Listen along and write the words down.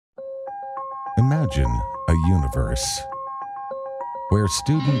Imagine a universe where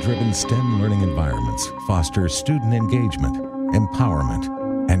student-driven STEM learning environments foster student engagement, empowerment,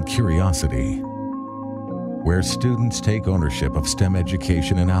 and curiosity. Where students take ownership of STEM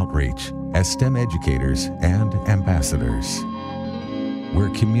education and outreach as STEM educators and ambassadors. Where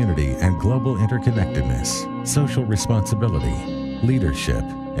community and global interconnectedness, social responsibility, leadership,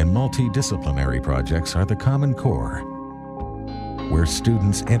 and multidisciplinary projects are the common core. Where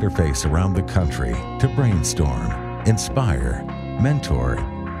students interface around the country to brainstorm, inspire, mentor,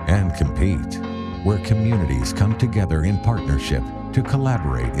 and compete. Where communities come together in partnership to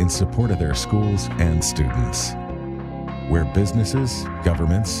collaborate in support of their schools and students. Where businesses,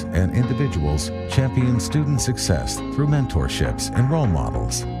 governments, and individuals champion student success through mentorships and role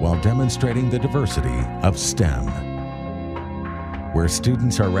models while demonstrating the diversity of STEM. Where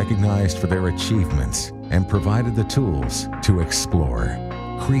students are recognized for their achievements and provided the tools to explore,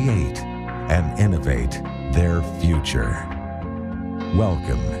 create, and innovate their future.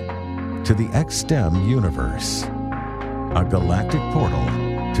 Welcome to the XSTEM universe, a galactic portal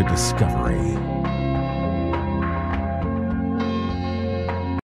to discovery.